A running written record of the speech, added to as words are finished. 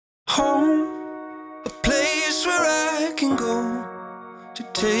Home, a place where I can go to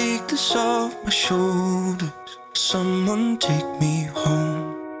take this off my shoulders. Someone take me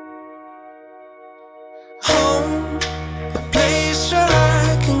home. Home, a place where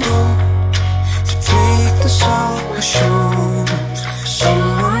I can go to take this off my shoulders.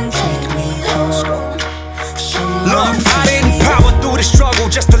 Someone take me home. Look, I didn't power through the struggle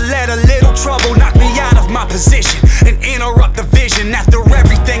just to let a little trouble knock me out of my position and interrupt the vision. After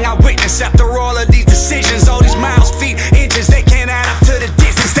everything I witnessed, after all of these decisions, all these miles, feet, inches, they can't add up to the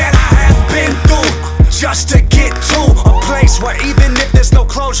distance that I have been through just to get to a place where even if there's no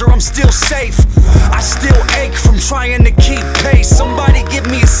closure, I'm still safe. I still ache from trying to keep pace. Somebody give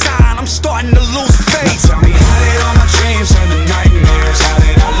me a sign, I'm starting to lose faith. Tell me, how did all my dreams turn to nightmares? How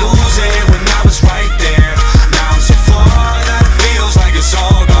did I lose it when I was right there? Now I'm so far that it feels like it's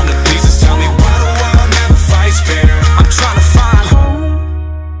all gone to pieces. Tell me, why the world never fights fair? I'm trying to find home,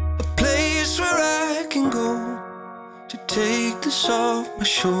 a place where I can go to take this off my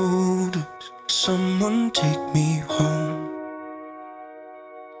shoulders. Someone take me home.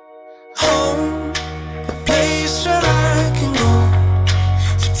 Home, a place where I can go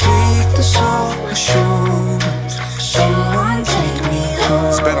to take this off my shoulders. Someone take me home.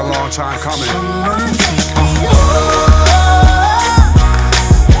 It's been a long time coming. Someone take me home.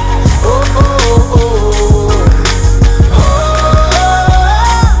 Oh, oh, oh, oh.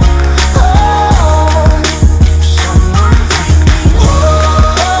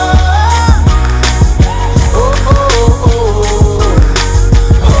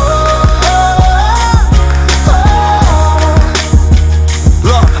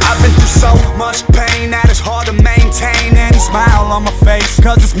 On my face,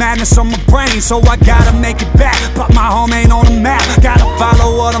 cause it's madness on my brain, so I gotta make it back, but my home ain't on the map. Gotta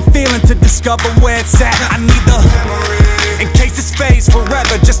follow what I'm feeling to discover where it's at. I need the memory, in case this fades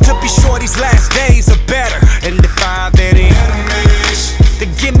forever, just to be sure these last days are better. And if I have any enemies,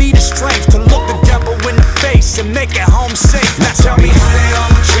 then give me the strength to look the devil in the face and make it home safe. Now tell me,